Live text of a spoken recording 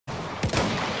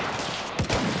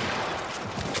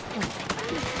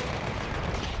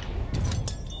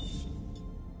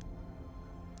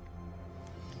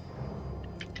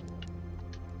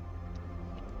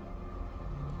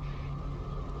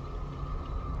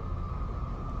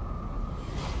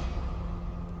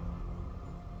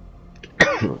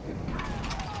Return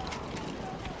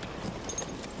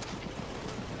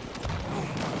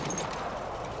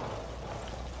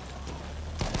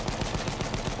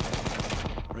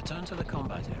to the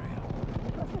combat area.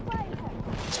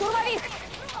 Штурмовик!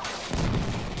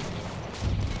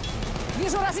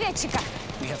 Вижу разведчика.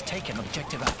 We have taken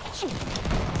objective apples.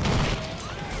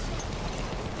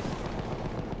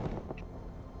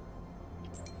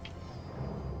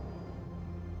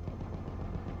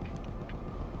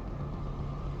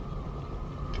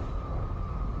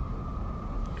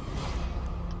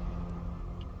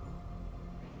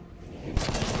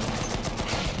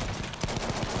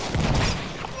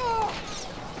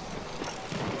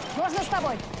 Можно с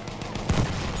тобой?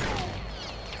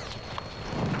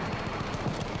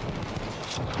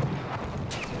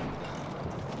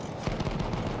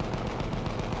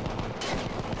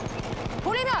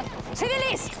 Пулемет!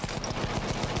 Шевелись!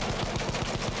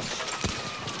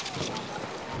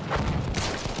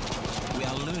 We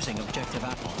are losing objective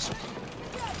apples.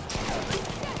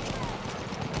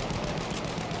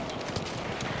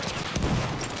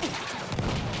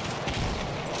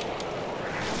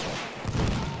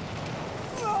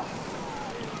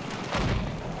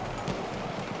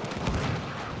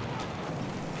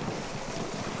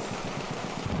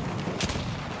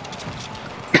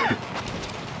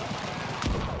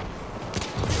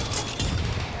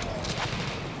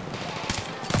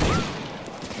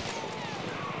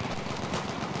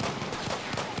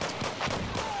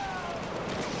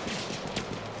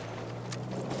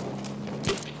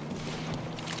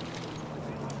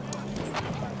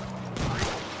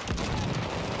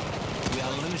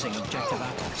 Losing objective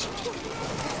apples.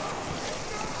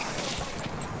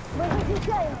 Мы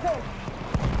защищаем цель.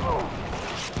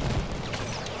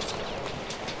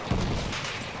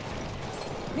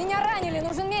 Меня ранили,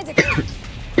 нужен медик.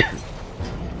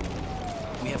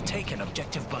 We have taken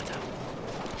objective butter.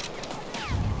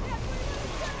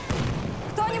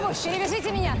 Кто-нибудь,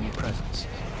 перевяжите меня. Enemy presence.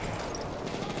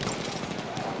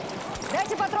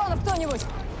 Дайте патронов кто-нибудь.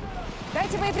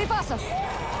 Дайте боеприпасов.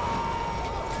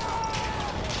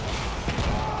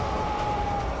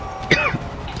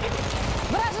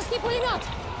 Вражеский пулемет!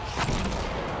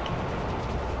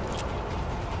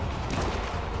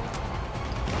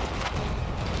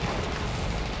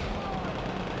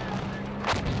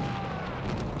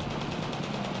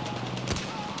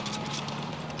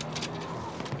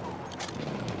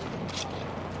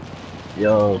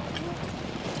 Yo.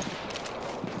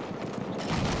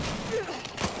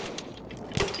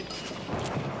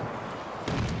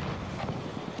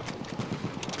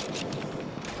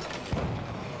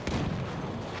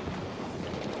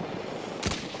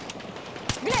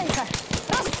 Глянь-ка!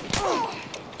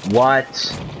 What?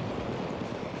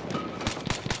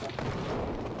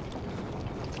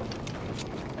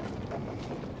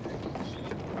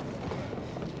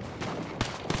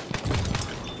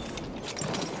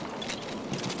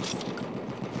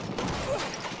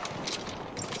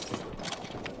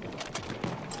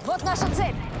 Вот наша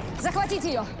цель. Захватить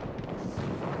ее.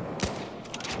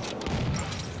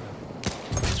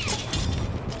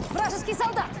 Вражеский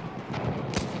солдат.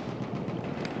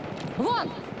 Вон,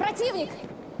 противник.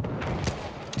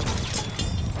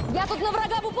 Я тут на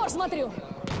врага в упор смотрю.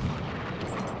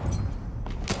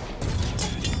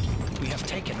 We have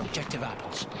taken objective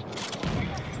apples.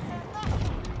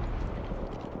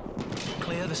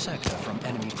 Clear the sector from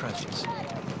enemy presence.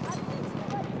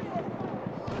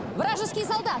 Вражеский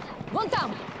солдат. Вон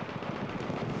там.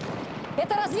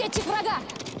 Это разведчик врага.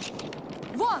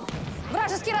 Вон,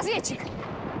 вражеский разведчик.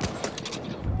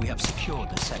 We have secured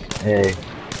the sector. Hey.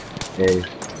 Hey.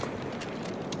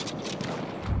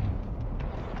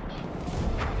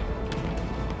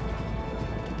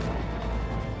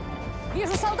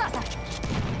 Вижу солдата.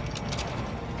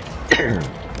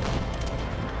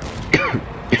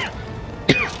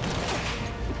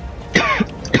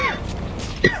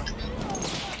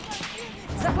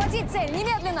 Захватить цель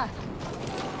немедленно.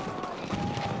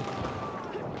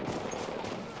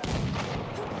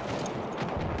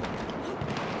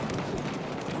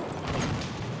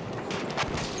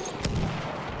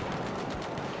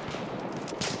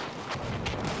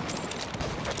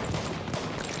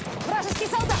 Вражеский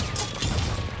солдат.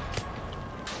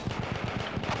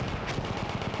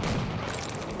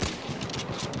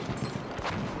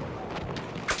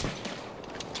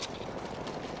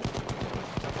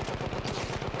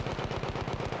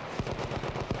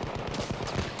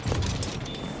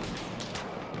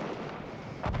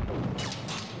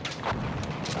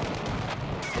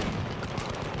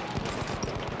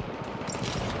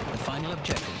 The final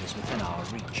objective is within our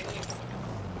reach.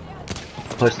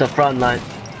 Push the front line.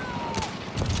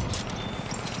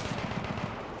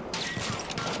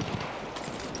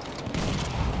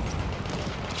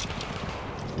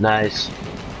 Nice.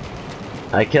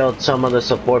 I killed some of the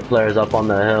support players up on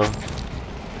the hill.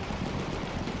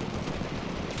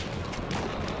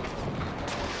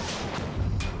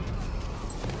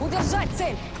 Удержать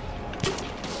цель!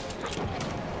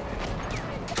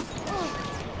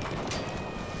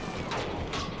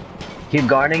 Keep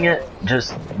guarding it.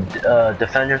 Just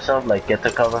defend yourself. Like get to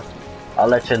cover. I'll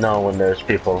let you know when there's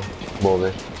people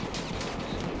moving.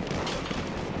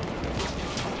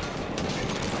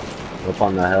 Up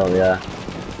on the hill, yeah.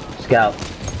 Scout.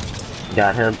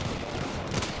 Got him.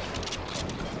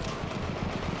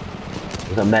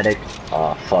 There's a medic.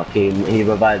 Oh fuck, he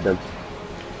revived them.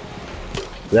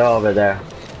 They're over there.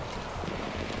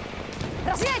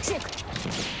 Разведчик!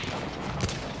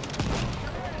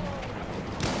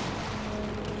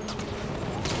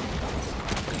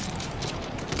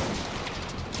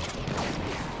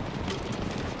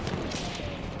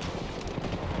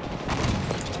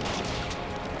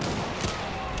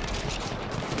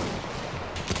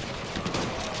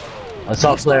 I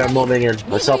saw a player moving in.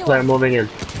 I saw a player moving in.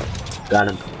 Got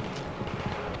him.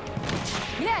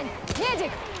 Глянь!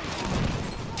 Медик!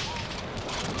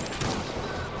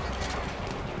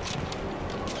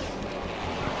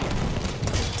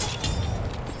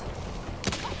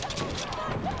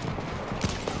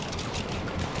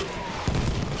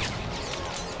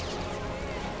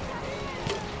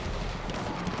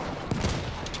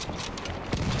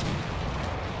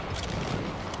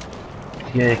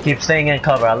 Yeah, keep staying in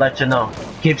cover. I'll let you know.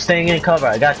 Keep staying in cover.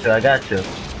 I got you. I got you.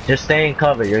 Just stay in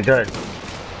cover. You're good.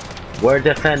 We're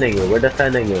defending you. We're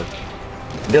defending you.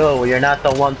 Dude, you're not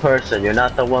the one person. You're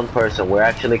not the one person. We're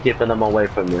actually keeping them away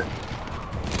from you.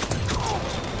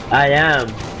 I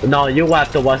am. No, you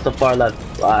have to watch the far left.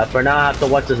 For now, I have to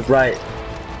watch this right.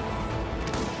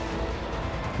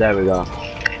 There we go.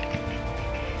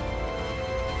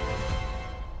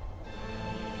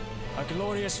 A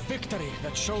glorious victory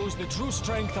that shows the true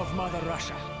strength of Mother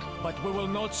Russia. But we will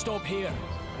not stop here.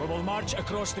 We will march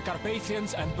across the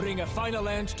Carpathians and bring a final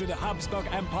end to the Habsburg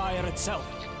Empire itself.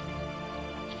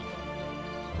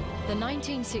 The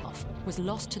 1960s was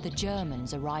lost to the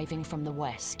Germans arriving from the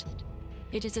west.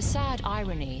 It is a sad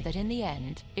irony that in the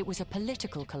end, it was a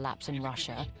political collapse in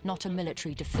Russia, not a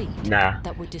military defeat,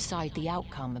 that would decide the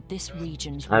outcome of this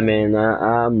region's war. I mean,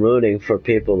 I'm rooting for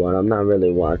people, but I'm not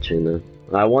really watching them.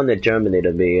 I wanted Germany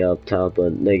to be up top,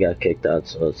 but they got kicked out,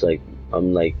 so it's like,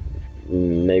 I'm like,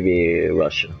 maybe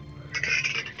Russia.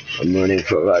 I'm rooting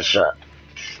for Russia.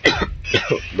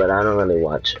 But I don't really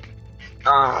watch it.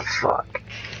 Ah, fuck.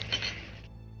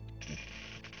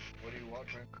 What are you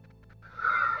watching?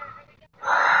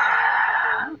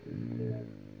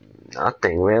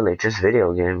 Nothing really, just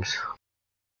video games.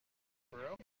 For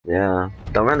real? Yeah,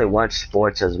 don't really watch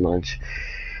sports as much.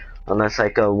 Unless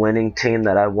like a winning team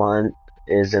that I want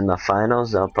is in the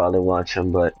finals, I'll probably watch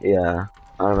them, but yeah,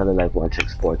 I don't really like watching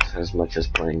sports as much as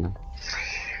playing them.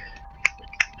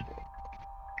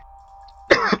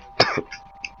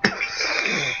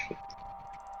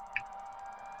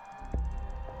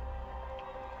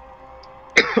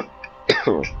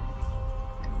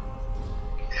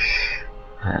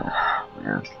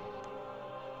 Man.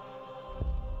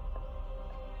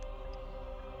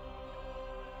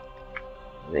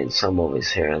 I mean, some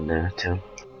movies here and there too.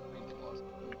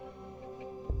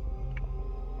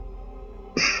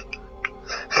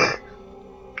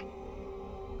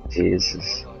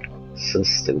 Jesus, so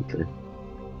stupid.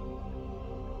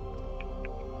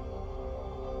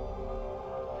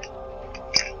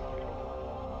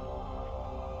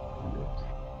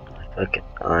 Fucking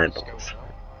eyeballs.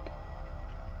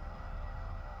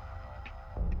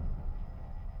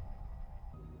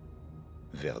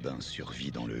 Verdun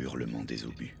survit dans le hurlement des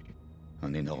obus.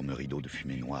 Un énorme rideau de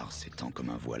fumée noire s'étend comme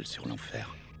un voile sur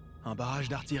l'enfer. Un barrage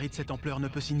d'artillerie de cette ampleur ne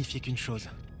peut signifier qu'une chose.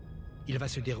 Il va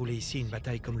se dérouler ici une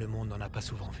bataille comme le monde n'en a pas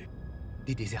souvent vu.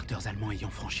 Des déserteurs allemands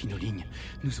ayant franchi nos lignes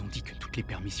nous ont dit que toutes les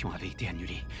permissions avaient été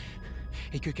annulées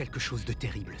et que quelque chose de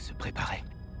terrible se préparait.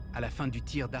 À la fin du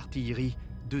tir d'artillerie,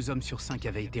 2 hommes sur 5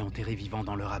 avaient été enterrés vivants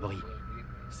dans leur abri.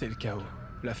 C'est le chaos.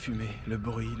 La fumée, le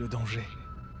bruit, le danger.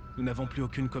 Nous n'avons plus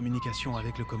aucune communication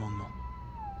avec le commandement.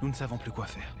 Nous ne savons plus quoi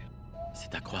faire.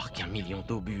 C'est à croire qu'1 million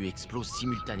d'obus explosent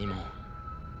simultanément.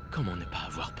 Comment ne pas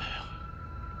avoir peur?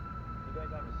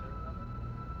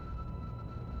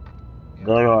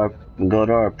 Go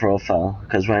to our profile,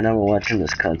 because right now we're watching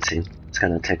this cutscene. It's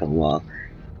gonna take a while.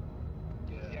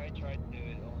 Yeah, I tried to do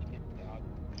it, only kicked out.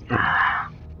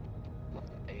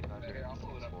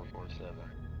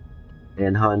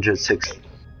 806.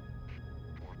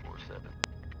 447.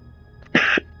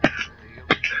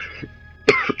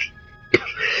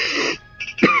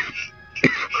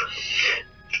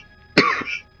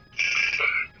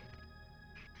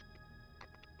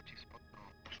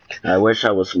 wish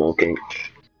I was smoking.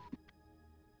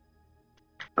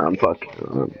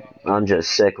 I'm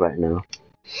just sick right now.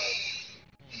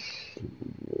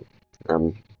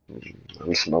 I'm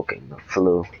smoking the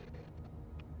flu.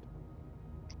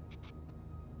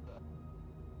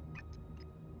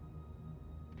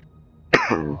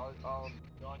 I'll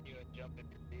join you and jump in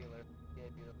the dealer.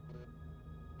 Give you the flu.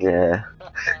 Yeah.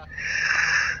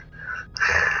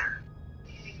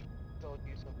 Told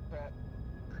you some crap.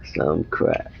 Some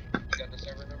crap. You got the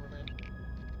server number, man?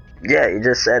 Yeah, you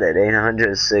just said it.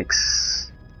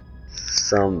 806.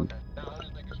 Some No, I was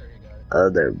just making sure you got it.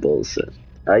 other bullshit.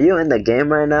 Are you in the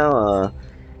game right now,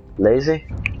 Lazy?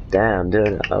 Damn,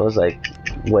 dude. I was like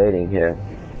waiting here.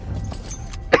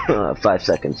 5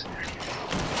 seconds.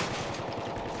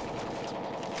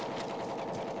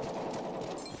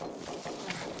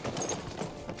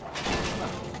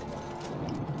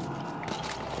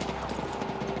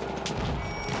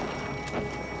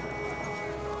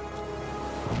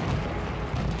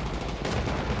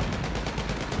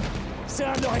 C'est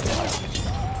un de leurs éclaireurs.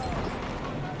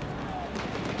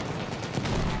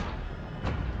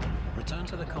 Return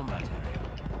to the combat area.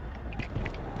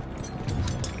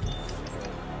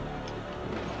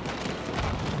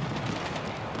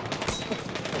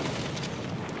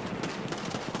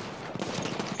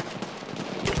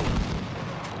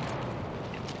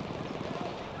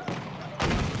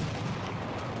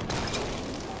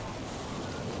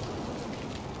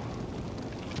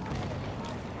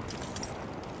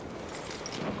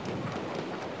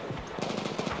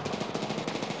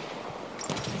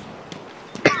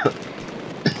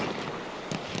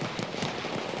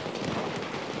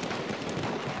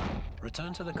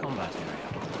 Return to the combat area.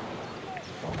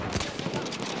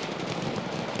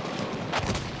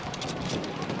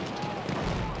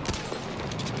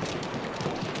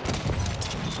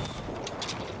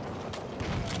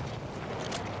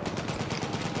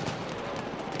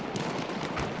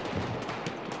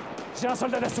 J'ai un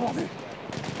soldat d'assaut en vue.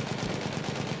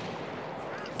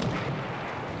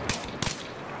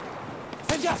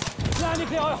 Faites gaffe, là un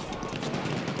éclaireur.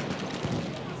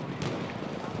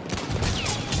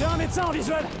 J'ai un médecin en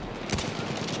visuel.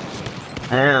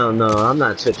 Hell no, I'm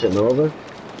not switching over.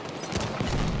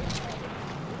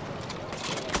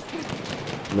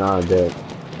 No, dude.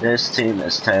 This team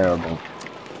is terrible.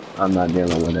 I'm not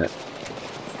dealing with it.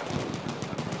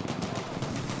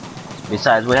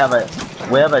 Besides, we have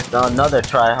another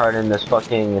tryhard in this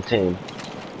fucking team.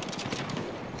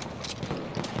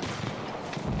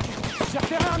 J'ai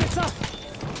repéré un médecin.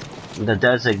 The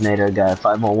designator guy,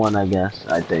 501, I guess.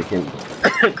 I take him.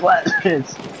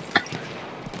 Classes.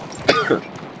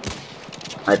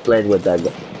 I played with that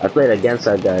guy. I played against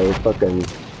that guy. He's fucking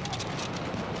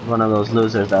one of those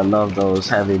losers that love those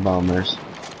heavy bombers.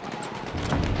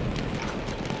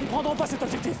 Ils prendront pas cet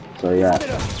objectif. So yeah.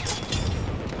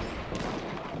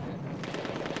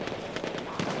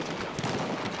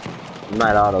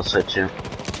 Might auto switch you.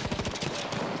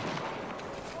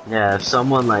 Yeah, if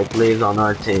someone like leaves on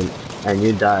our team and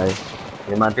you die,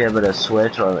 you might be able to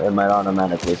switch, or it might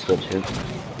automatically switch you.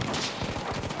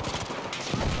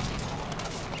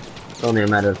 It's only a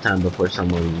matter of time before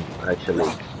someone actually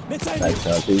backs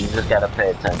up. You just gotta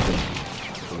pay attention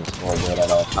to the scoreboard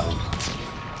at all times.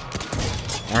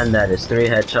 And that is 3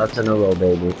 headshots in a row,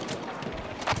 baby.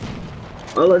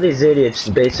 All of these idiots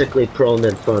basically prone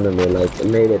in front of me, like, it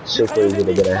made it super easy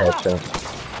to get a headshot.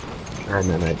 And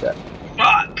then I died.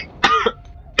 Fuck!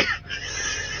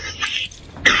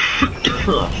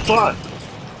 Oh, fuck!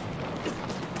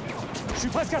 Je suis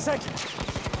presque à sec.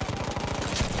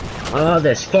 Oh,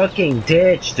 this fucking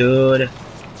ditch, dude.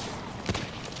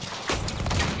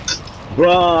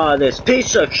 Bro, this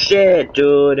piece of shit,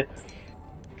 dude.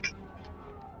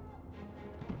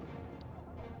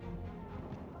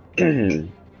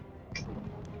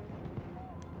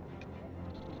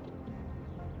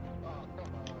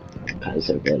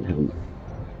 Kaiser Wilhelm.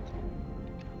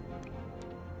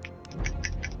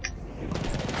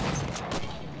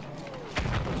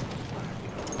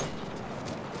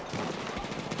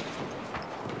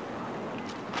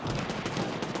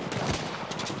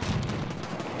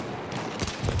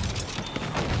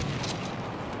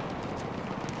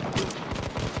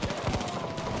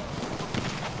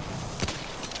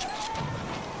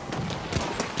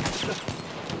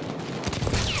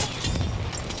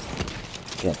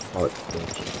 Get out,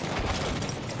 bitch.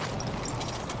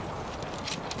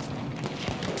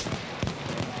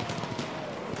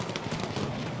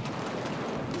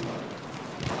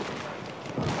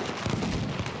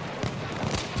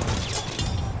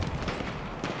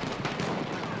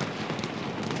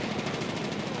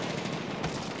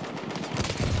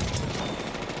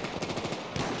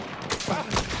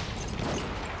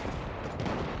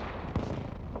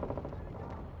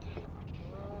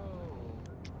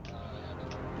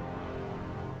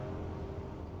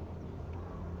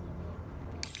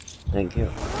 Thank you.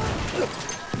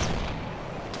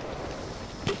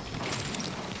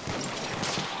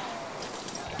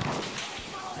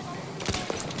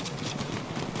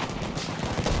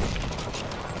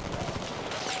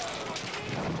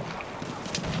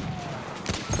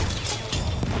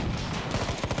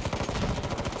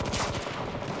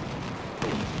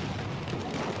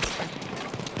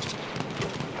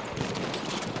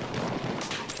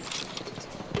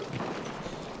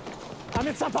 Un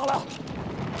médecin par là.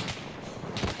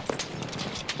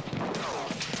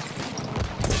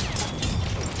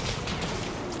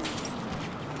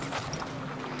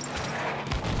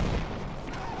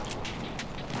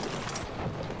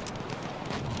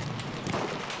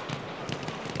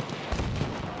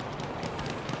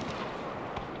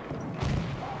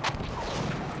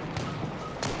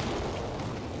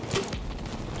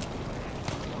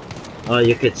 Oh,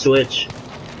 you could switch.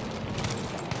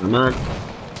 Come on.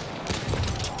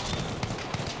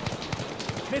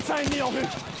 Médecin ennemi en vue.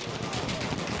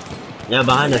 Yeah,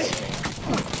 behind us.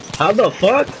 How the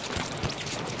fuck?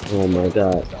 Oh my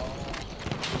god.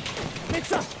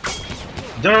 Médecin.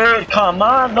 Dude, come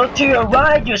on, look to your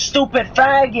right, you stupid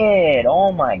faggot!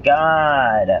 Oh my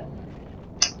god.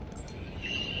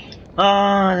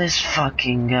 Oh, this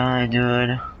fucking guy,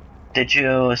 dude. Did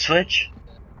you switch?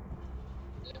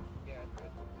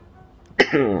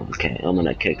 Okay, I'm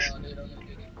gonna kick.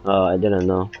 Oh, I didn't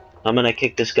know. I'm gonna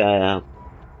kick this guy out.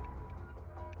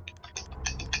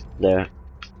 There.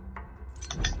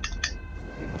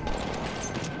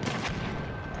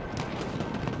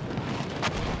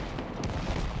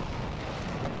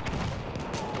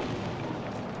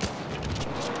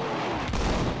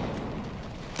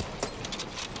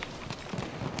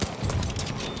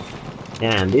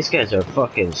 Damn, these guys are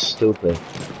fucking stupid.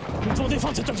 Nous devons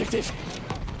défendre cet objectif.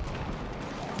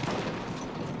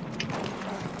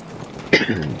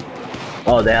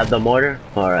 Oh, they have the mortar?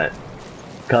 Alright.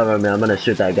 Cover me, I'm gonna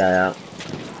shoot that guy out.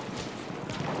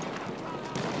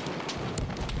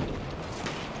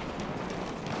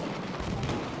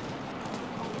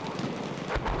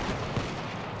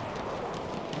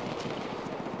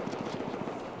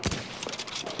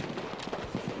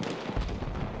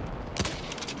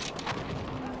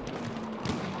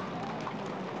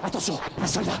 Attention, un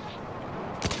soldat.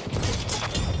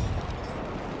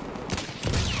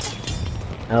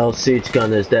 L Siege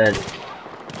gun is dead.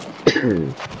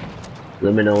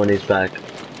 Let me know when he's back.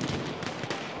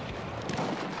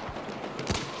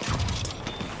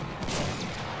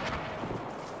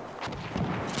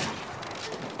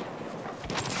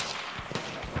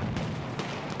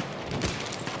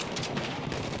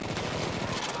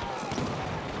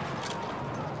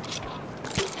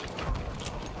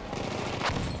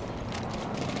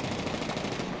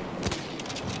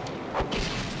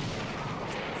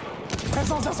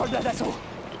 Présence d'un soldat d'assaut.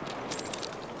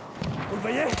 Vous le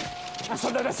voyez? Un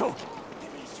soldat d'assaut.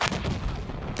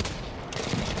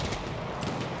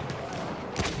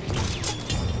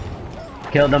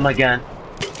 Kill them again.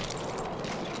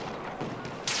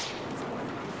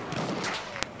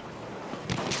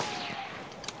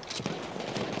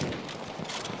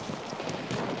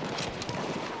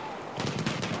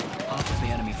 Half of the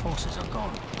enemy forces are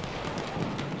gone.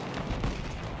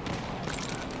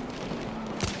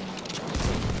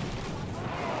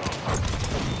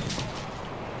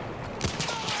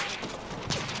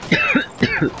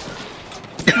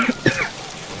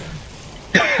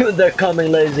 They're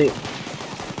coming, lazy.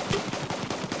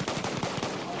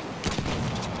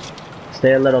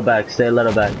 Stay a little back, stay a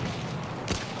little back.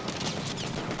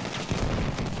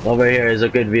 Over here is a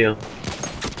good view.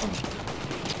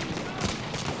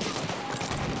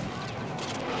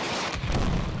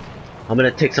 I'm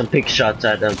gonna take some pick shots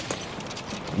at them.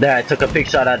 There, I took a pick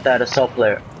shot at that assault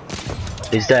player.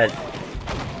 He's dead.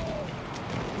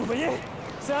 Vous voyez?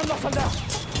 C'est un de leurs soldats.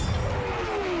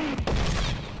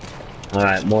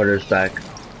 Alright, mortar's back.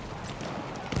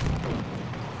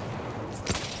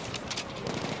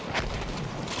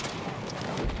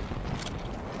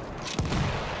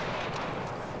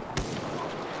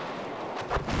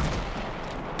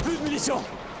 Plus de munitions.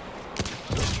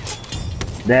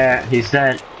 There, he's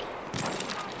dead.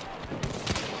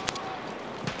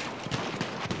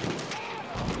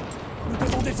 Nous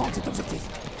devons défendre cet objectif.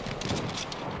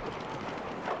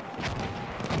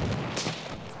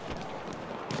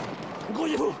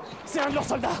 Grouillez-vous. C'est un de leurs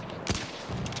soldats.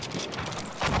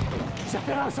 J'ai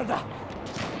repéré un soldat.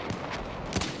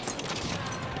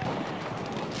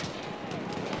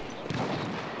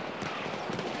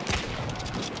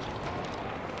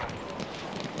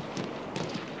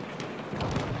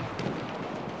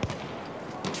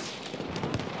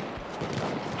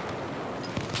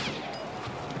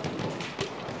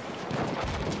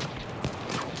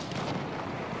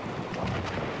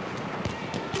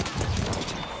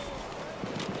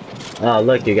 Oh,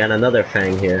 look, you got another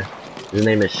Fang here. His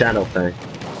name is Shadow Fang.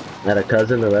 That a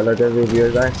cousin, a relative of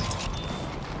yours, guys?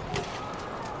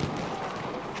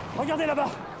 Regardez là-bas,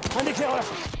 un éclaireur.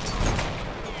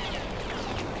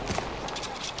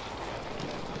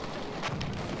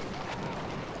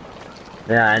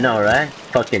 Yeah, I know, right?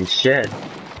 Fucking shit.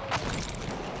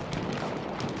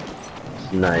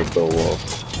 Sniper wolf.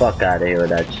 Fuck out of here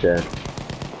with that shit.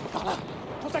 Par là,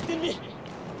 contact ennemi.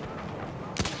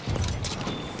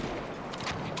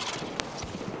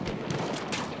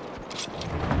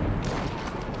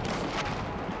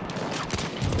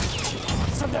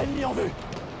 Soldat ennemi en vue.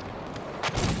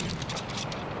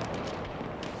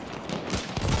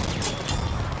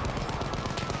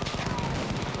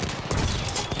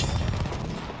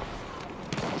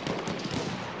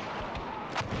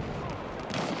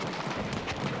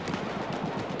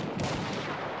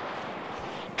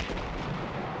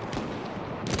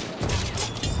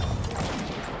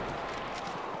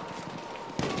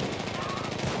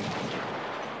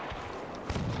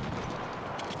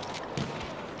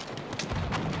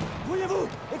 Voyez-vous,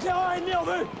 éclaireur ennemi en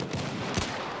vue.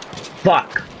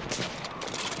 Fuck!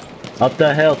 Up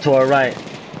the hill to our right.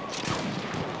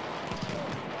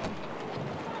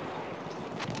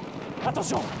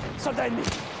 Attention, soldat ennemi.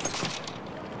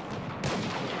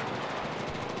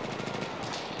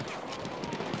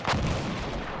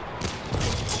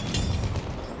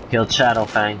 Killed Shadow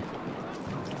Fang.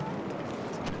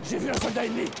 J'ai vu un soldat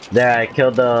ennemi. There, I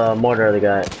killed the mortar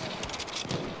guy.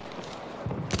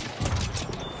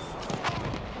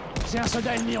 J'ai un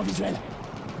soldat ennemi en visuel.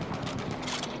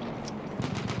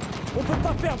 On peut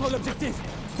pas perdre l'objectif.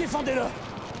 Défendez-le.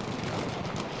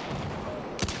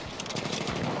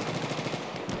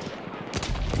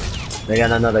 They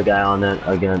got another guy on it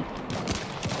again.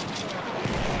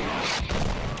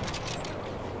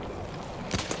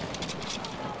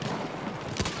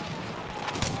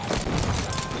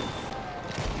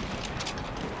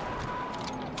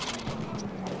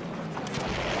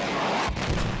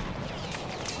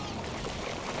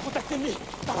 Contact ennemi,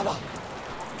 par là-bas.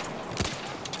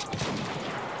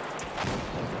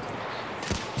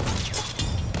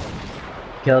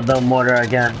 Killed the mortar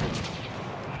again.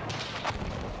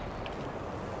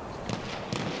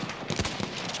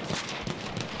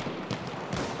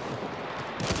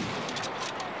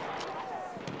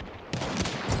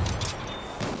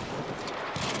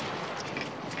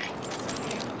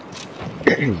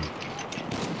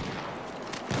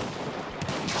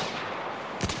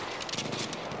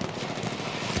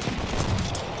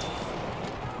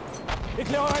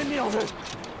 Éclaireur ennemi en vue.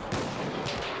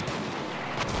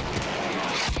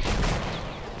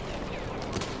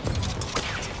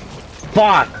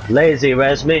 Fuck! Lazy,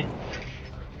 res me.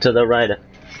 To the right.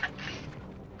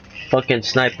 Fucking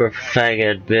sniper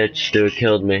faggot bitch dude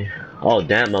killed me. Oh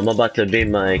damn, I'm about to beat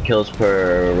my kills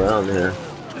per round here.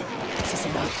 Ça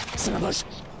c'est là, c'est la moche.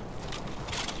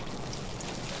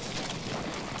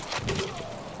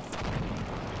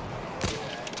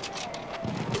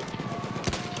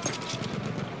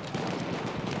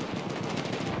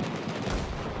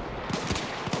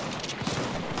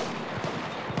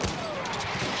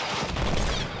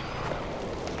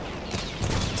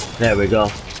 There we go.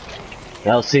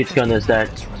 LC's gun is dead.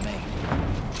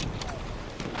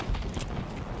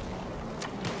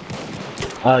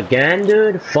 Again,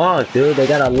 dude? Fuck, dude. They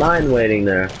got a line waiting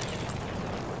there.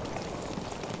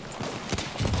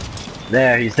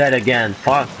 There, he's dead again.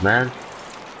 Fuck, man.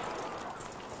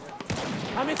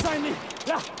 Un médecin ennemi,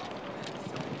 là.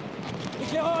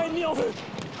 Éclaireur ennemi en vue.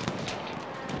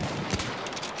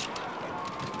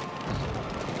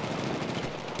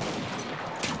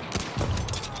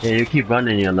 Yeah, you keep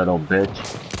running, you little bitch.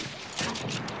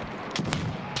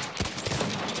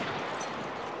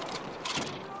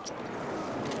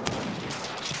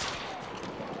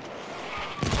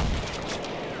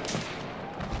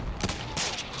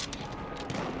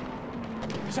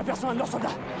 J'aperçois un de leurs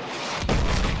soldats.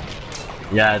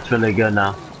 Yeah, it's really good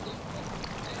now.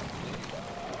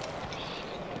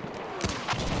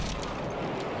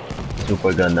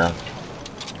 Super good now.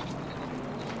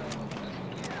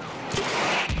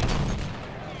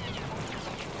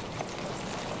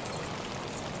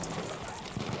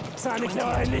 C'est un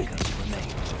éclaireur ennemi.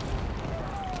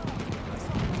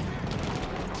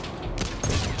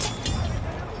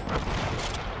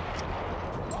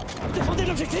 Défendez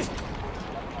l'objectif.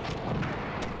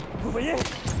 Vous voyez,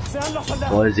 c'est un de leurs soldats.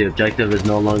 Boys, the objective is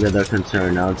no longer their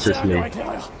concern, now it's just me.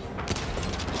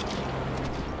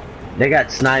 They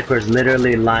got snipers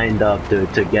literally lined up,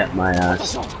 dude, to get my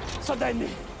ass. Attention, soldat ennemi.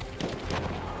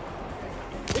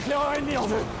 Éclaireur ennemi en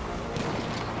vue.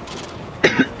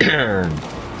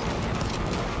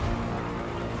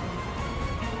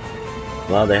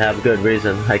 Well, they have good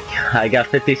reason. I got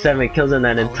 57 kills in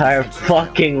that entire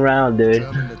fucking round, dude.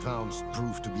 German advance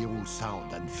proved to be all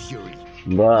sound and fury.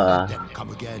 Bruh. Let them come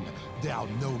again. There are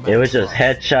no It was match just for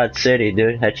us. headshot city,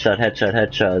 dude. Headshot, headshot,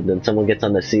 headshot. Then someone gets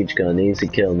on the siege gun. Easy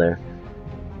kill there.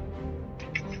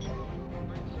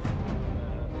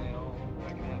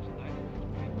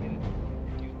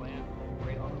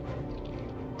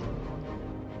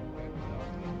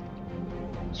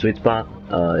 Sweet spot?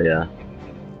 Yeah.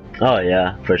 Oh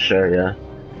yeah, for sure, yeah.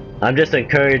 I'm just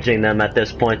encouraging them at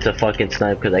this point to fucking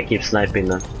snipe because I keep sniping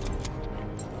them.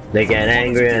 They get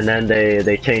angry and then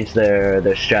they change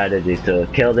their strategy to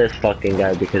kill this fucking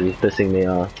guy because he's pissing me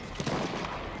off.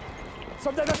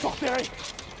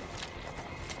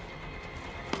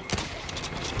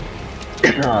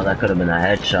 Oh, that could have been a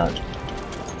headshot.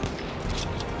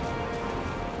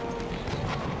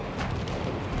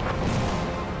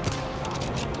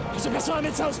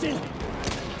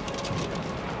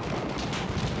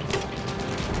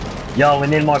 Yo, we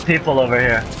need more people over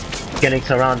here. Getting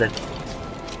surrounded.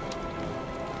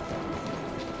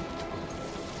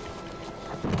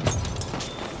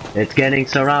 It's getting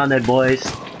surrounded, boys.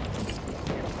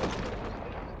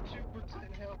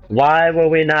 Why were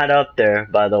we not up there,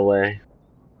 by the way?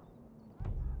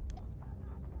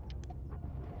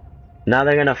 Now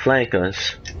they're gonna flank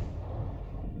us.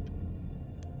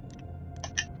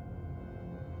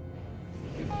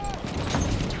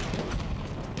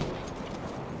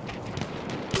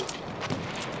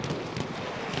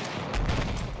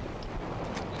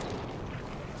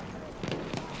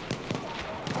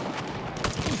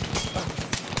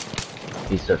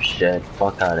 Piece of shit.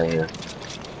 Fuck out of here.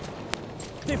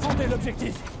 Défendez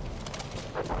l'objectif.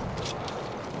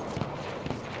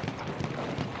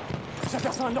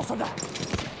 J'aperçois un de leurs soldats.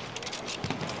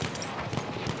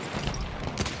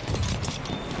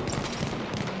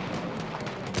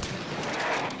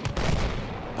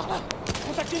 Par là.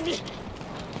 Contact ennemi.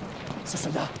 Ce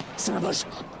soldat, c'est un Bosch.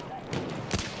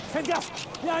 Faites gaffe,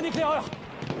 il y a un éclaireur.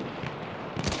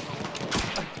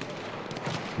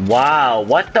 Wow,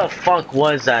 what the fuck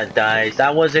was that, guys?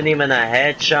 That wasn't even a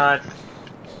headshot.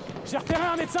 J'ai repéré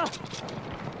un médecin.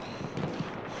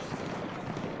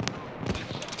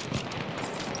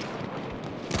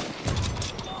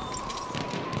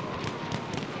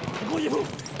 Grouillez-vous,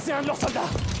 c'est un de leurs soldats.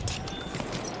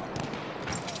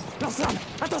 Lance-flamme,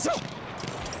 attention.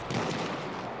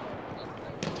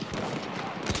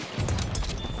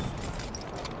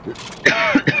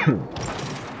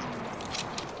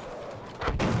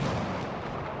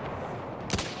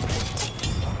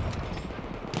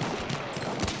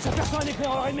 J'aperçois un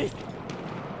éclaireur ennemi.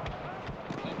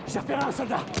 J'ai repéré un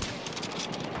soldat.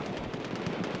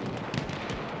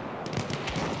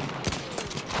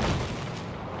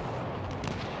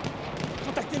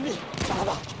 Contact ennemi, par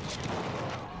là-bas.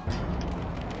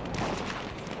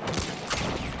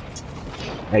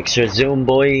 Extra zoom,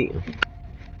 boy.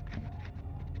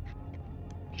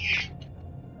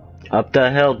 Up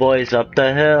the hill, boys, up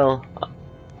the hill.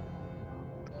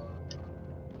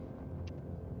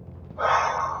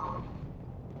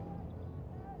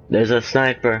 There's a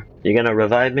sniper. You gonna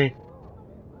revive me?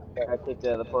 Yeah, I kicked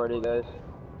out of the party, guys.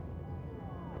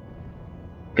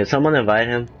 Can someone invite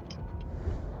him?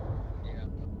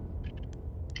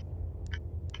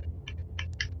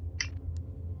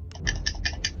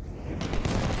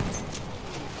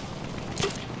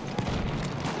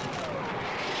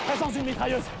 Présence d'une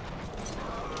mitrailleuse.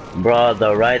 Bro,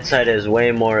 the right side is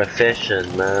way more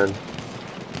efficient, man.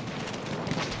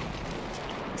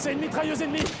 C'est une mitrailleuse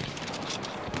ennemie.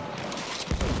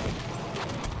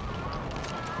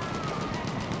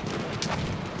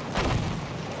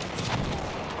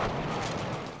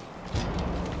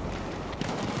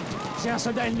 J'ai un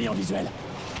soldat ennemi en visuel.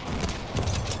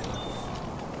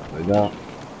 Regarde.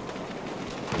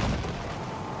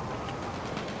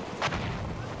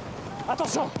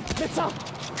 Attention, médecin.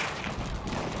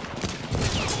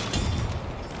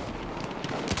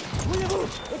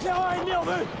 Mouillez-vous, éclaireur ennemi en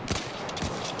vue.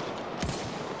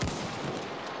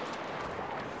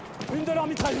 Une de leurs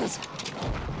mitrailleuses.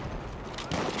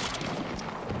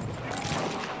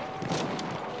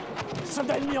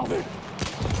 Soldat ennemi en vue.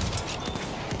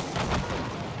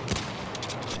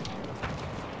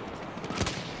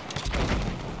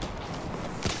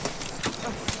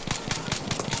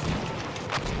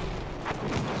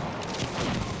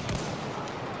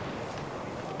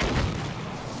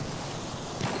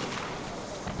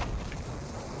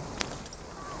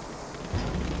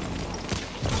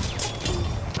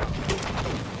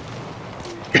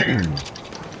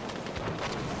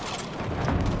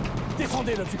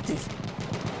 Défendez l'objectif.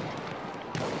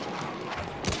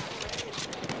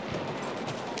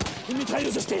 Une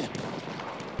mitrailleuse hostile.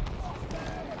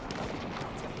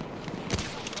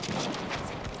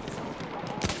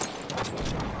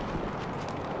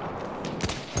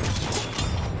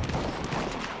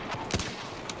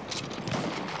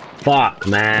 Fuck,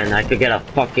 man, I could get a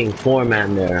fucking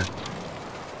 4-man there.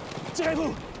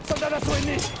 Tirez-vous! Soldat d'assaut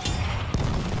ennemi!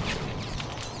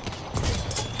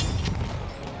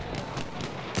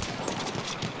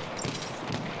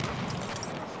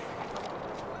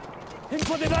 Il me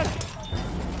faut des balles!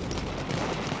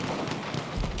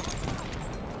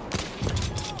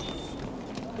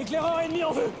 Éclaireur ennemi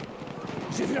en vue!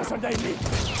 J'ai vu un soldat ennemi!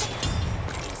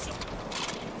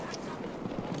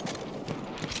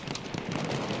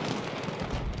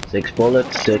 6 bullets,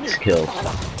 6 kills.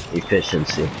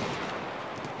 Efficiency.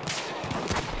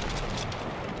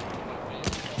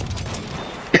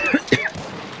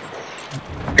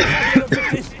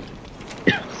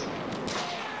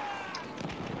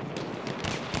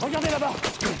 Regardez là-bas!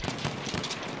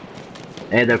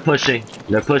 Hey, they're pushing.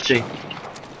 They're pushing.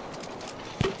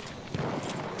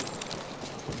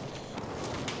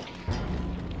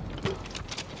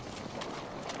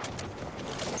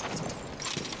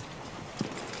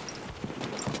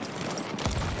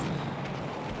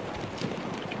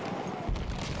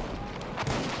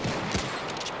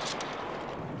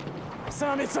 C'est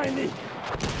un médecin ennemi!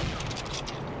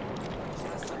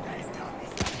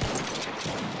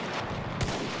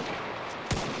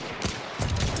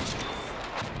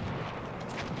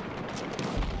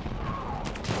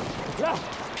 Là!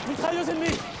 Mitrailleuse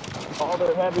ennemie! All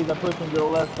their heavies are pushing to the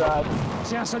left side.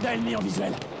 J'ai un soldat ennemi en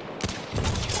visuel.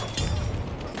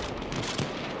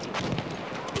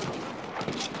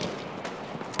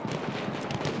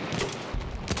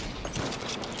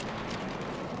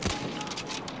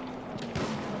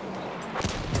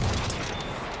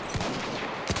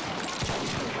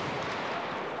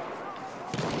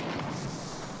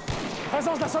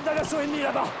 Présence d'un soldat d'assaut ennemi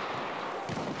là-bas.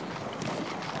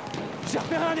 J'ai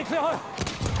repéré un éclaireur.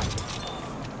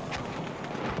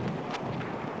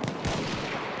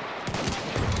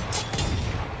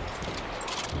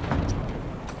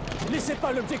 Laissez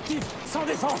pas l'objectif sans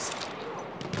défense.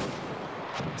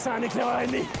 C'est un éclaireur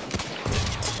ennemi.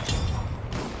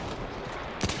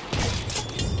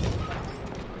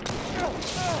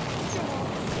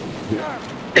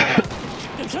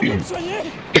 Quelqu'un peut me soigner?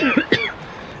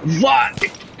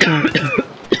 Fuck!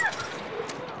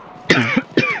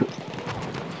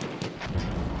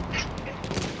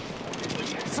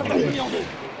 Soldat ennemi en vue.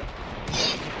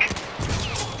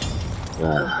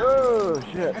 Oh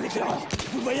shit. Un éclaireur.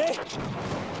 Vous le voyez?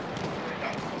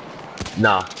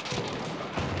 No.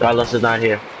 Carlos is not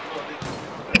here.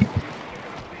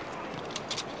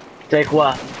 Take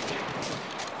what?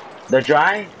 The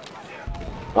dry?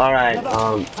 Alright,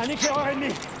 Un éclaireur ennemi.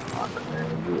 Fuck, man,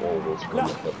 you always come Là,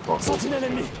 with the fucking... sentinelle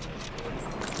ennemi.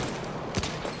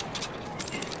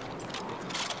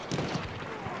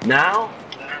 Now?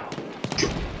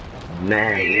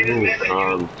 Man, you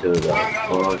come to the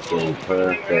fucking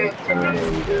perfect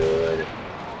time, dude.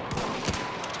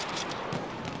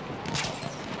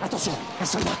 Attention, un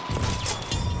soldat.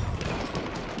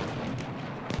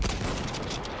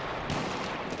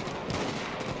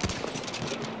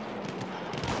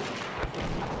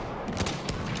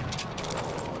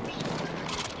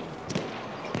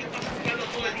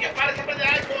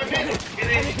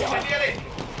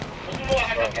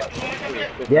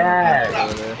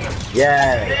 Yes!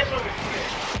 Yes!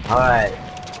 Alright.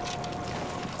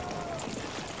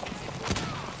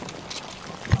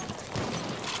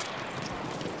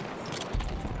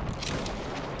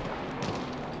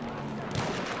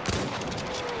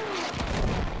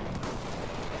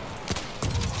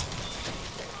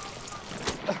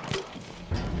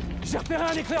 J'ai repéré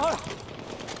un éclaireur.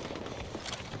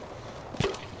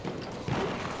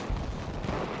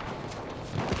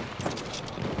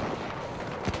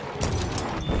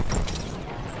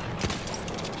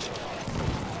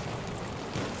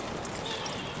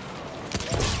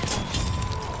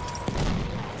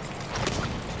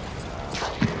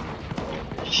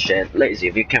 Shit, Lazy,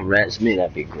 if you can res me,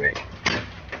 that'd be great.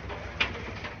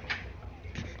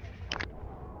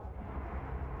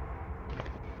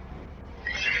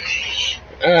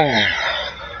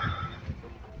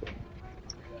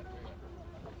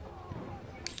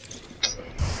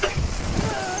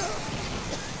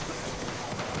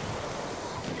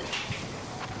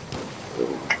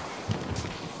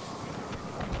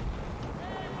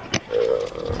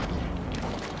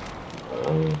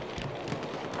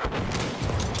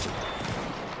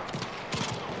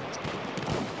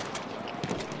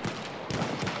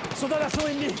 Soldat d'assaut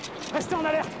ennemi. Restez en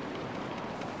alerte.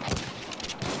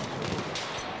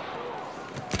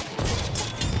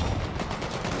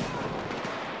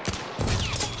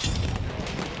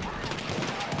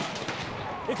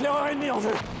 éclaireur ennemi en vue.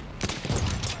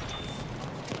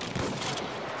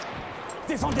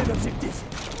 Défendez l'objectif.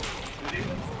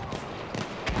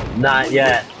 Not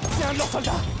yet. C'est un de leurs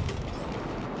soldats.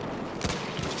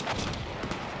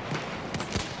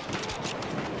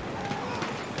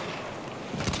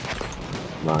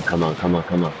 Come on. Come on,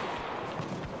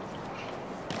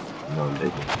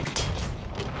 baby.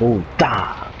 Oh,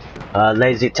 da.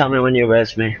 Lazy, tell me when you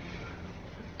rest me.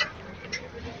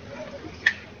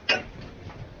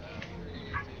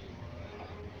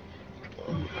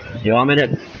 You want me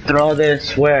to throw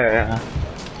this where?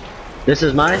 This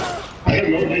is mine?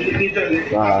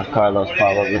 Carlos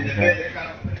probably. Okay.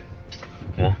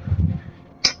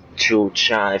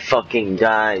 Chucha, I fucking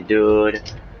died, dude.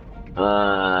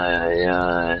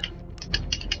 Yeah.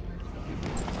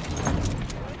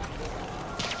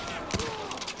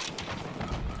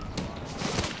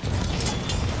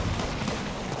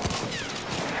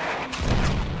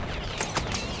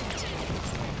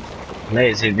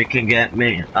 Lazy, if you can get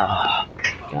me. Oh.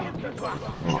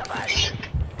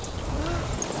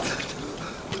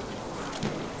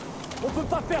 On peut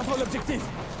pas perdre l'objectif.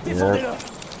 Défendez-le.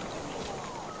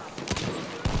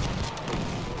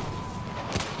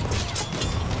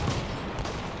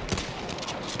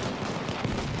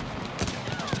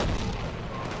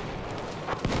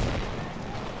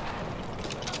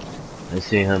 I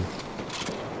see him.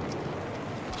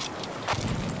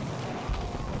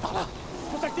 Par là.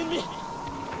 Contact ennemi.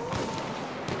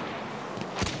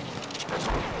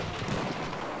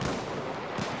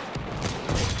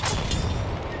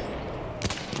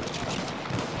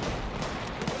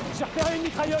 J'ai repéré une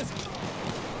mitrailleuse.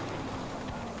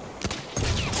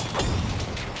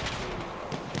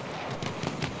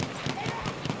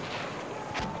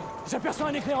 J'aperçois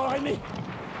un éclaireur ennemi.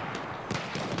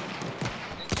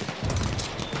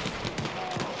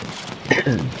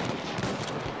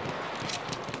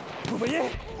 Vous voyez?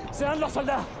 C'est un de leurs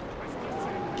soldats.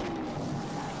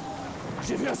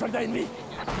 J'ai vu un soldat ennemi.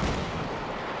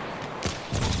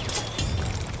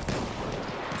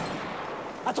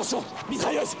 Attention,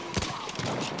 mitrailleuse.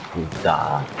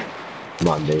 Da. Come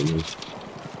on, baby.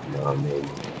 Come on, baby.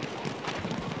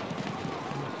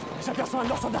 J'aperçois un de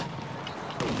leurs soldats.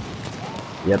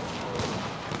 Yep.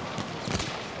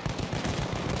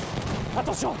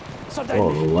 Attention, soldat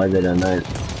Oh, ennemi. why did I not?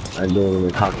 I didn't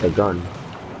even cock the gun.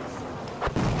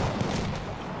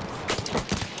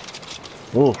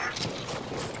 Oof.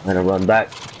 I'm gonna run back.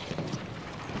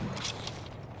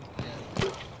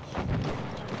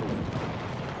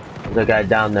 There's a guy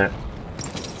down there.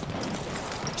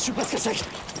 Je suis presque sec.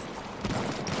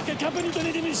 Quelqu'un peut nous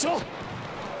donner des munitions?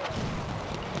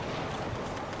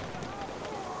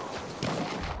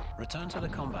 Return to the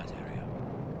combat area.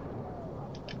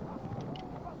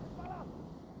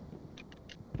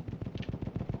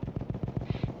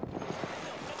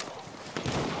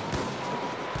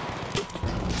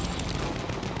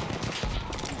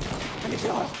 Un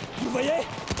éclaireur, vous voyez?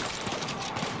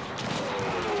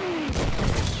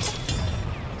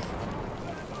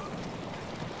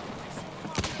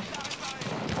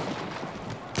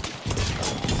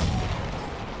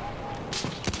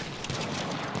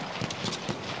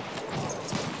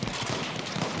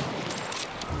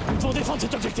 Nous devons défendre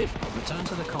cet objectif. Return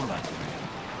to the combat area.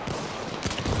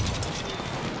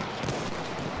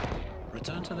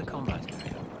 Return to the combat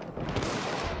area.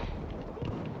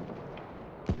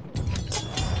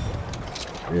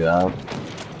 Yeah.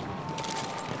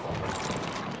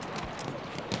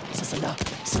 Ce soldat,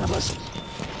 c'est un boss.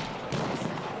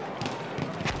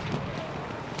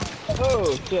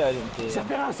 Oh shit, I didn't see J'ai it.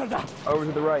 repéré un soldat. Over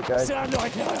to the right, guys. C'est un de leurs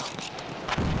éclaireurs.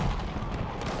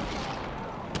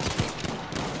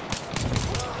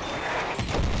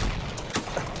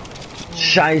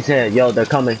 Scheiße, yo, they're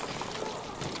coming.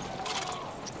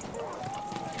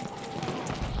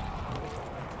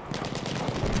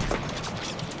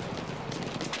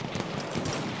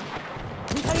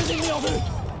 Mitrailleuse ennemie en vue.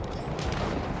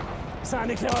 C'est un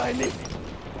éclaireur ennemi.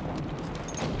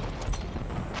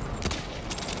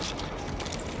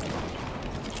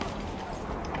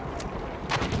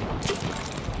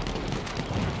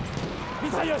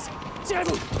 Mitrailleuse,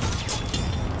 tirez-vous.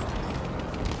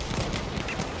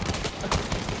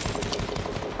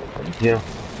 Thank you.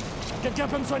 Quelqu'un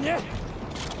peut me soigner?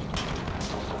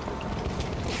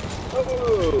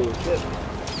 Oh shit.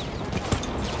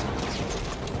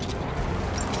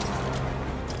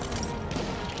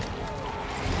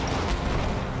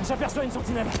 J'aperçois une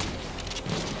sentinelle.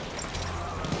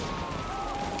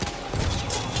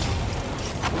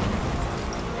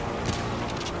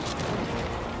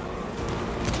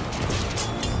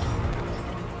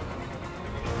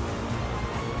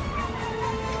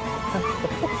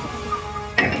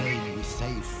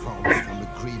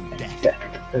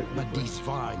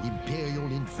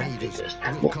 warriors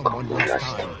will come one last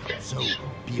time, so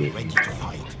be ready to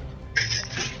fight.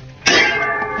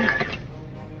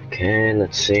 Okay,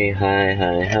 let's see.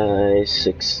 Hi,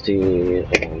 60.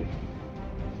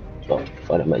 Oh,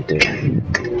 what am I doing?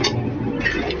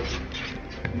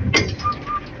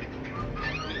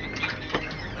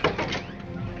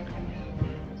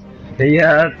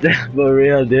 Yeah, for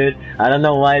real, dude. I don't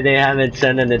know why they haven't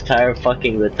sent an entire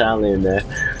fucking battalion there.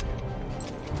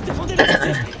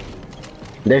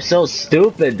 They're so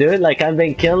stupid, dude. Like, I've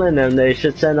been killing them. They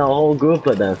should send a whole group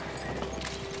of them.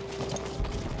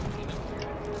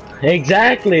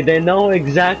 Exactly. They know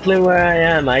exactly where I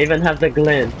am. I even have the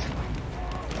glint.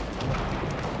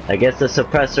 I guess the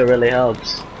suppressor really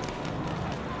helps.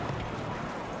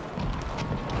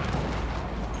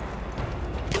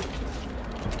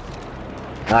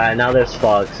 Alright, now there's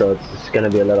fog, so it's just gonna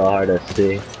be a little harder to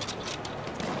see.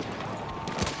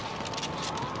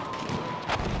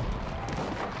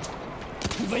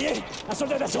 Vous voyez, un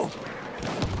soldat d'assaut.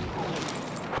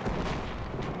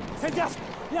 Faites gaffe,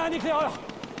 il y a un éclaireur.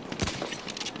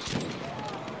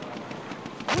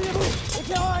 Voyez-vous,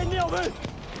 éclaireur ennemi en vue.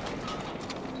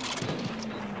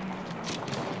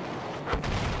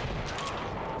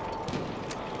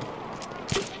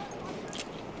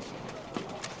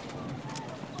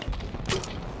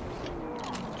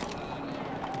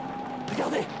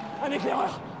 Regardez, un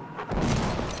éclaireur.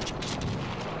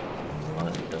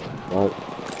 What?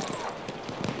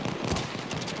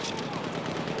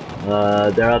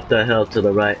 They're up the hill to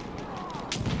the right.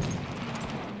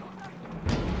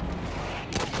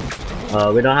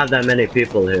 We don't have that many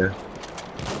people here.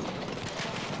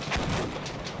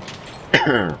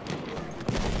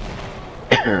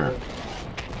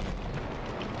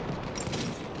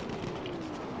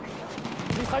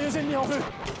 Mitrailleuse ennemie en vue.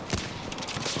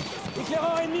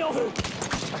 Éclaireur ennemi en vue.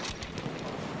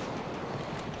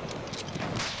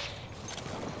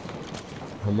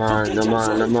 Come on.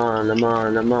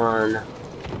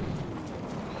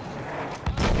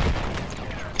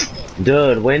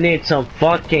 Dude, we need some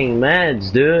fucking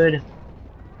meds, dude.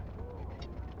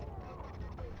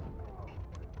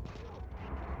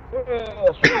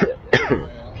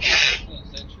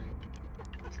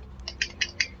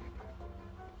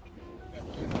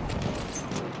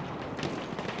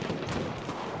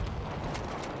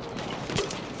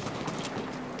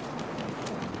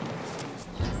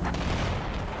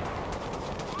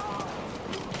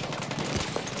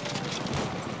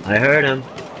 I heard him.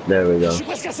 There we go.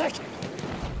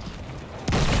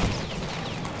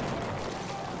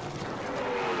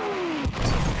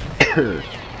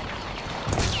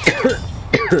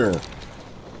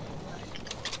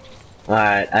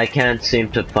 Alright, I can't seem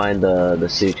to find the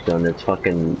siege gun.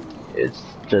 It's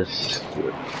just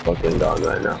fucking gone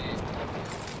right now.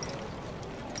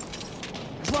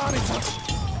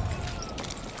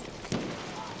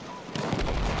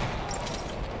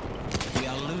 We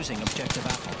are losing objective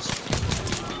apples.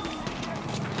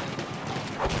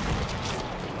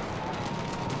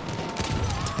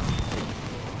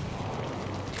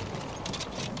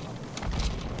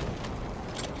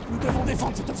 Nous devons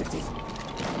défendre cet objectif.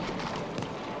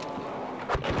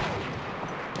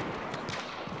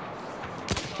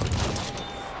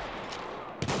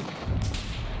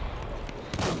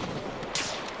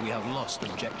 We have lost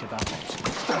objective apples.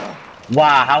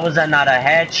 Wow, how was that not a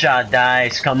headshot,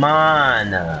 Dice? Come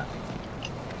on!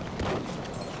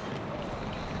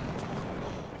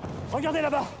 Regardez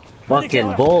là-bas.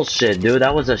 Fucking bullshit, dude.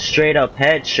 That was a straight up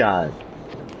headshot.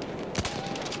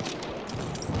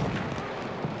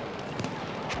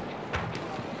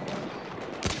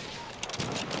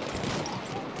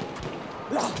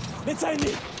 Là, médecin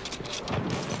ennemi.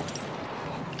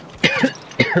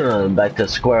 Back to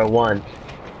square one.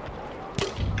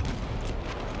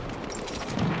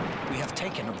 We have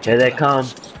taken objective. Here they come.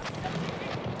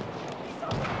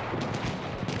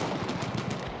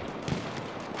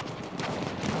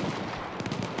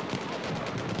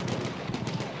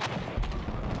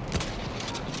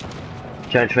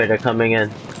 Trench raider coming in.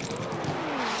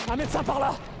 Un médecin par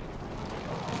là.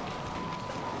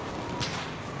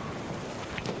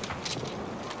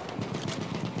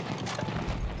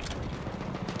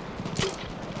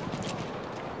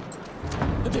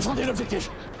 Défendez l'objectif.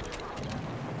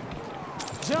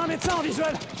 J'ai un médecin en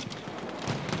visuel.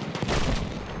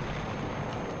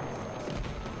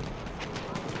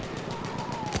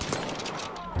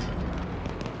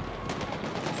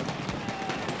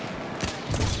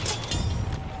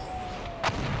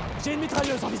 J'ai une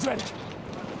mitrailleuse en visuel.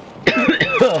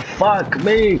 Fuck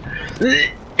me.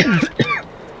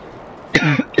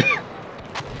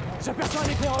 J'aperçois un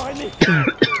éclaireur ennemi.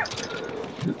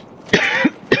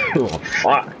 Oh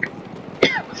fuck.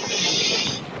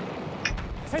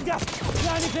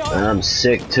 And I'm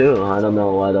sick too. I don't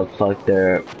know why the fuck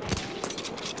they're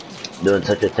doing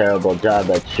such a terrible job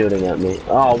at shooting at me.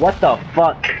 Oh, what the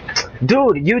fuck?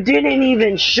 Dude, you didn't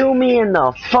even shoot me in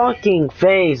the fucking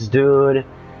face, dude.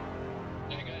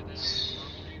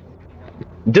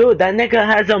 Dude, that nigga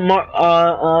has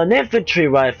an infantry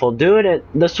rifle, dude.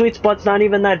 The sweet spot's not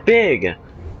even that big.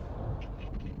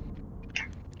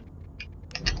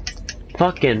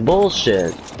 Fucking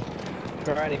bullshit.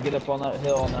 Trying to get up on that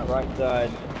hill on that right side.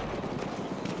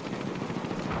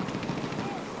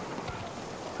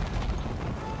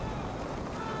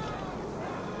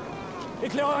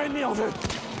 Éclaireur ennemi en vue.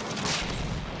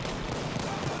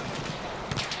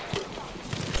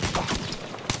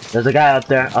 There's a guy up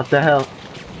there, up the hill.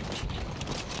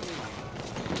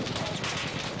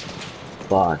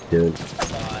 Fuck, dude.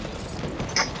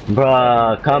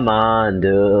 Bruh, come on,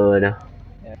 dude.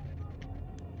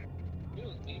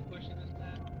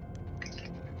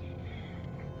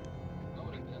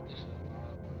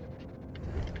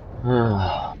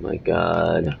 Oh my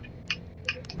god.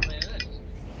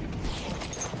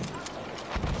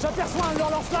 J'aperçois un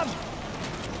lance-flamme.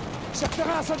 J'ai repéré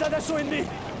un soldat d'assaut ennemi.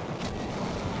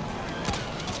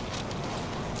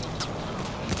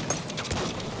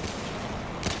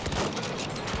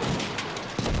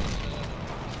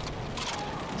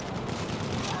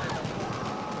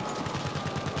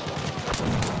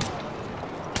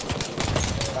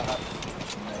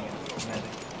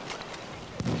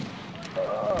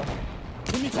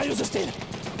 Une mitrailleuse hostile.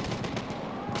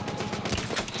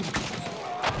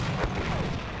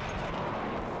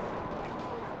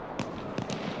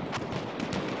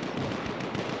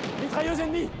 Mitrailleuse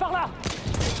ennemie, par là.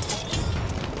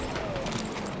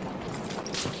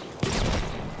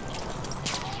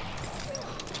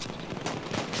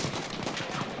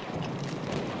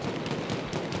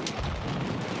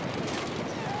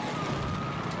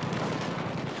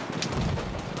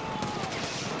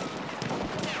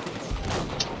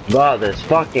 Bro, this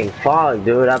fucking fog,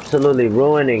 dude, absolutely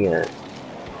ruining it.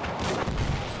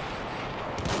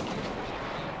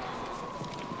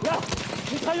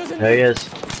 There he is.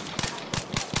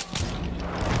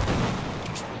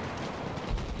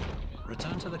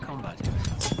 Return to the combat.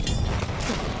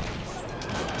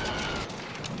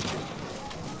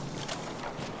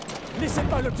 Laissez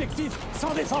pas l'objectif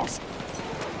sans défense.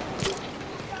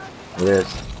 There it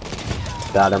is.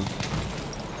 Got him.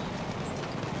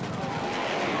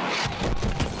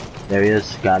 There he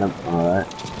is, got him. Alright.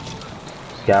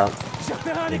 Scout.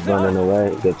 He's running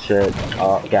away. Good shit.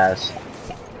 Oh, gas.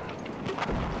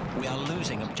 We are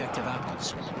losing objective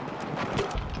apples.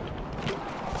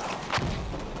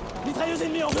 Mitrailleuse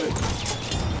ennemie en vue.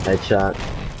 Headshot.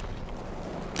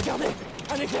 Regardez,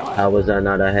 un éclaireur. How was that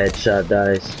not a headshot,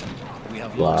 guys? We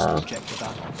have Wow. lost objective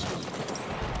apples.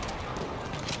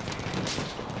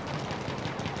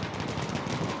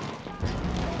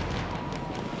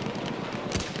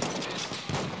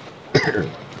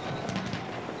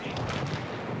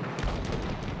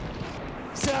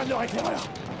 C'est un de leurs éclaireurs.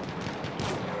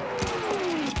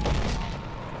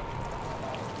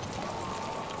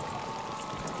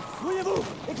 Voyez-vous,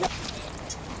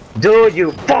 Dude,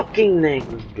 you fucking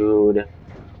nigga, dude.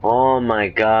 Oh my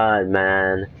god,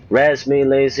 man. Res me,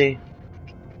 lazy.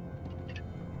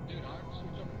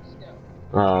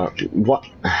 What?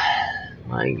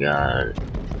 My god.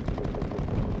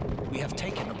 We have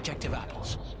taken objective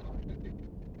apples.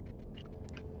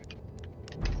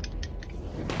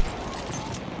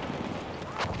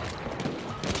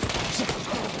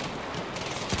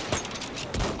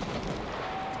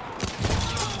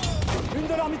 une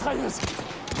de leurs mitrailleuses.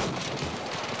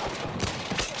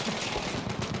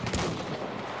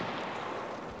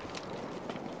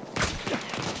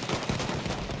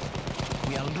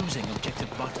 We are losing objective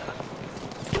butter.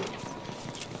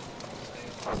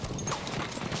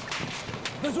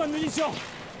 Besoin de munitions.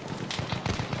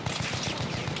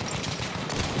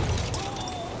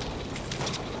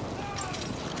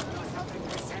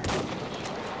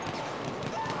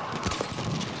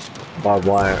 Barbed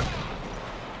wire.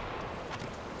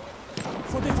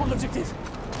 Faut défendre l'objectif.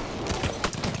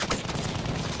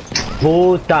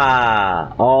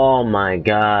 Puta! Oh my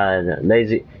god.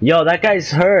 Lazy. Yo, that guy's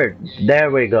hurt.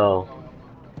 There we go.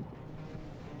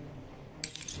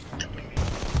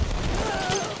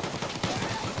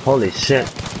 Holy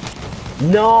shit.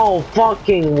 No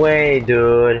fucking way,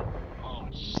 dude.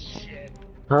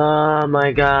 Oh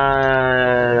my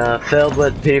god. Filled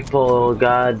with people.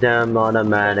 Goddamn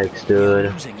automatics,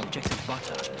 dude. Losing objective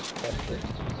butter.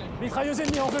 Mitrailleuse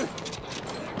ennemie en vue.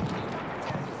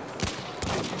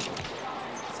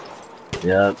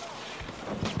 Yep.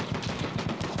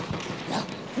 Là,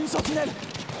 une sentinelle.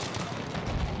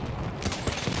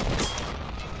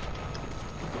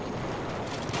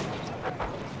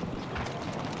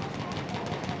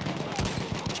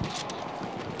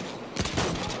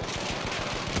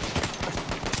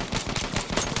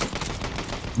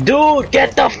 Dude,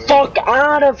 get the fuck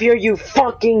out of here, you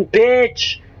fucking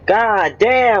bitch! God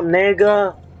damn,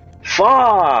 nigga!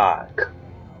 Fuck!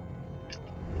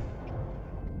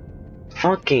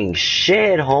 Fucking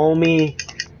shit, homie!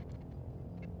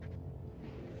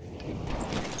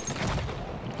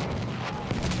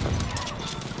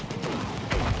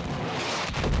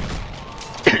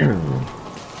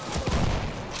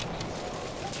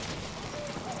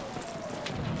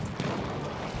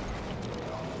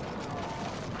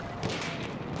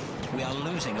 We are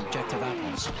losing objective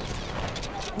apples.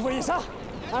 Vous voyez ça?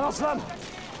 Un lance-flamme!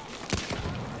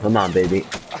 Come on, baby.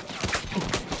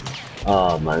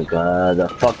 Oh my god, the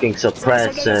fucking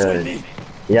suppressor.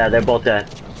 Yeah, they're both dead.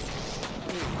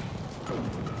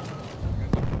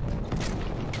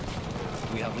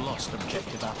 We have lost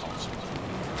objective apples.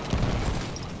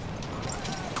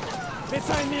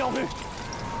 Médecin ennemi en vue!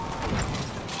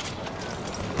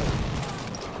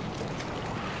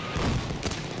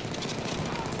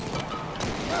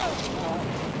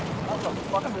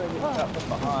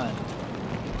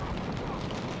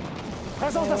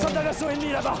 Présence d'un soldat d'assaut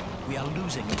ennemi là-bas! We are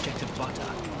losing objective butter.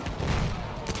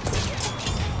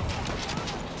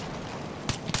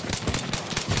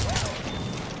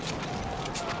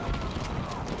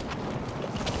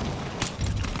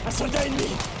 Un soldat ennemi!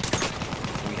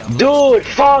 Dude,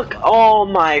 fuck! Oh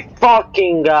my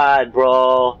fucking god,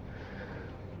 bro!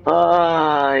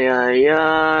 Ay, ay,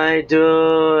 ay,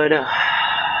 dude.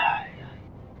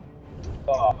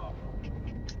 Oh.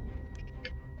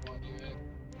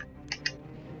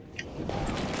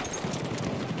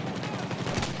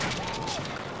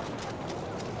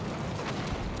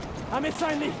 Un médecin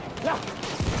ennemi! Là!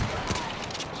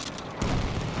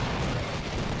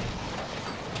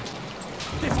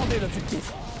 Défendez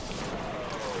l'objectif!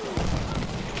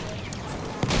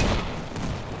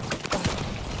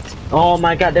 Oh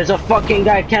my god, there's a fucking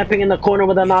guy camping in the corner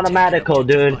with an automatico,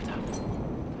 dude.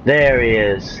 There he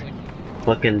is.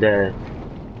 Fucking dead.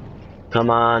 Come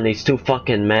on, these two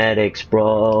fucking medics,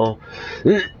 bro.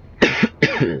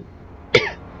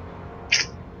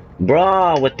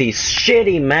 Bro, with these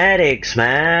shitty medics,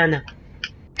 man.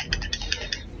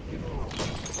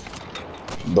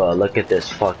 Bro, look at this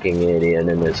fucking idiot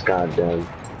and this goddamn...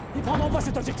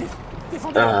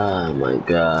 Oh my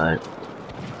god.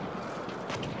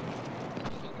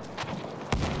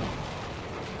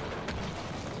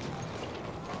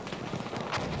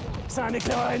 C'est un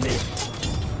éclaireur ennemi!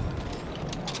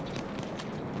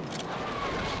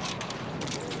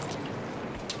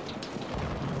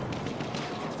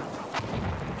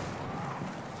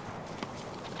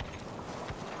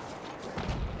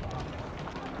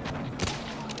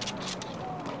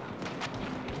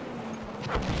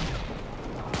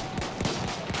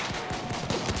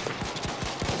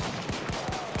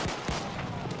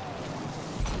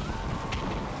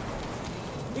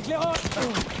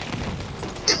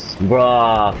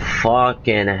 Bruh,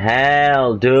 fucking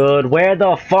hell, dude. Where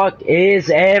the fuck is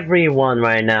everyone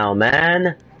right now,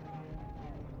 man?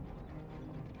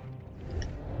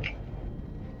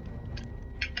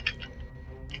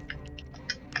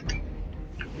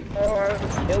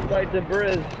 Killed by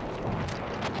Debris.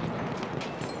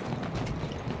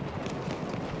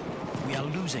 We are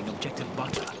losing objective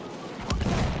butter.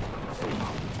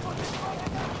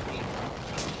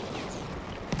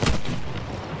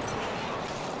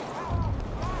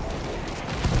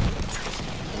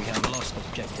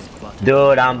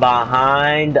 Dude, I'm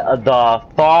behind the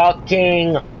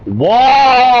fucking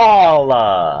wall!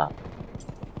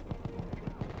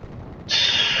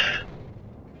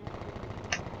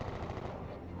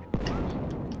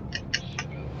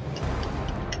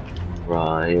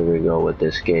 Bro, here we go with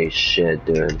this gay shit,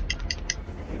 dude.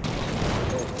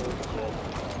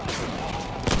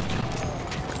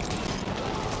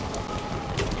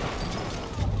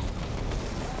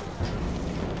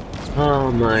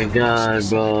 Oh my god,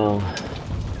 bro.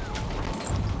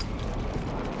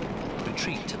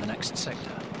 Retreat to the next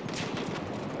sector.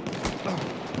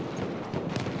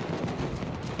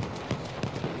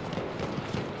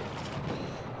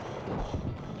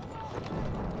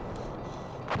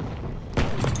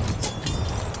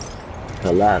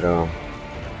 Collateral.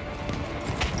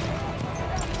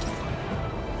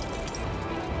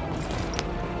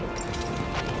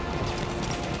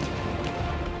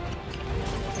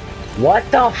 What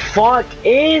the fuck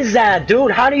is that,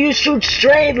 dude? How do you shoot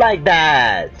straight like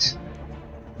that?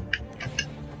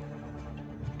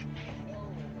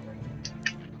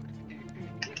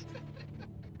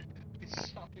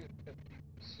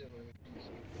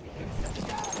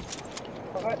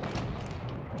 What?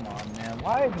 Come on, man.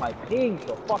 Why is my ping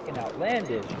so fucking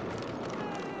outlandish?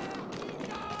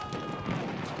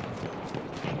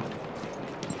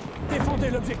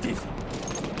 Gardez l'objectif.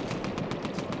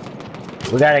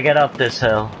 We gotta get up this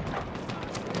hill.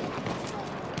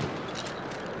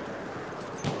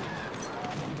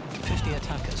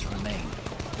 Attackers remain.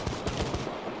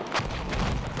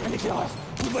 Un éclaireur,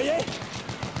 vous le voyez?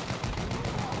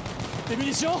 Des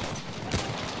munitions?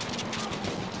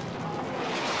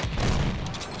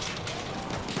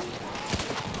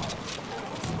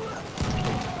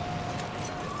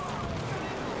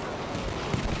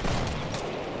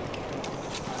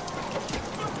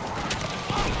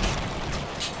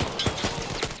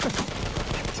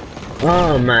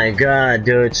 Oh my god,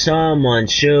 dude, someone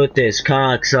shoot this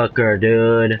cocksucker,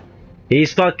 dude.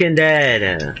 He's fucking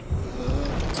dead.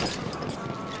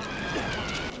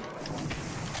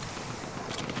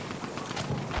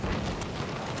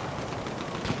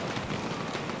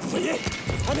 Vous voyez?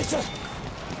 Un médecin!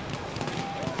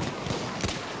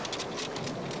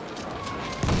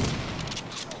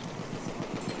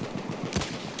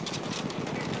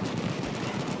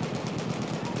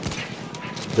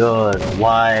 Dude,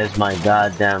 why is my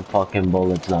goddamn fucking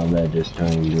bullets not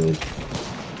registering, dude?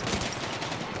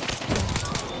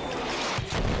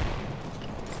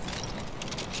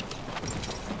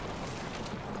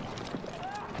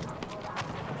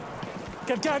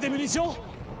 Quelqu'un a des munitions?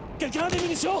 Quelqu'un a des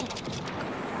munitions?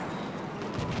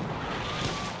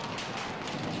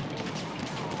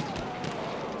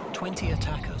 Twenty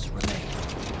attackers remain.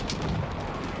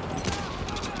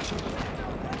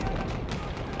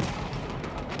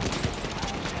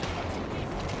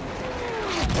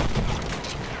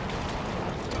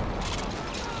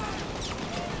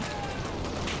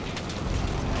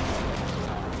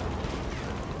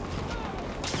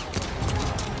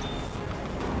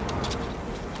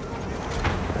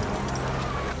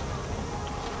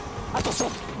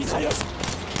 Attention, mitrailleuse!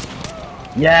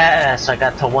 Yes, I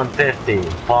got to 150.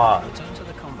 Fuck. Return to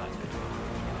the combat.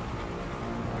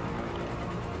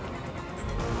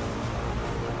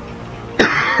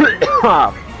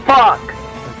 Oh, fuck!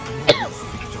 A glorious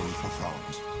victory for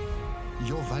France.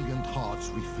 Your valiant hearts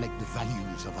reflect the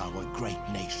values of our great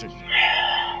nation.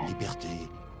 Liberté,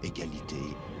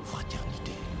 égalité,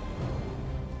 fraternité.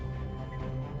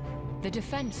 The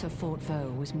defense of Fort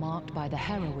Vaux was marked by the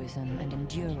heroism and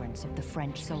endurance of the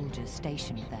French soldiers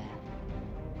stationed there.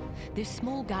 This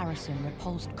small garrison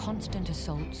repulsed constant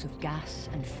assaults of gas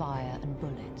and fire and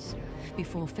bullets,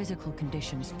 before physical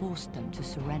conditions forced them to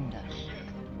surrender.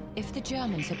 If the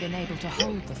Germans had been able to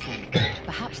hold the fort,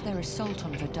 perhaps their assault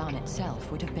on Verdun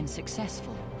itself would have been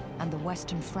successful, and the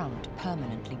Western Front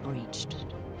permanently breached.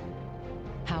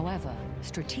 However,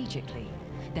 strategically,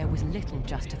 there was little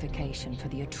justification for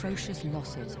the atrocious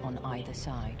losses on either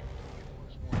side.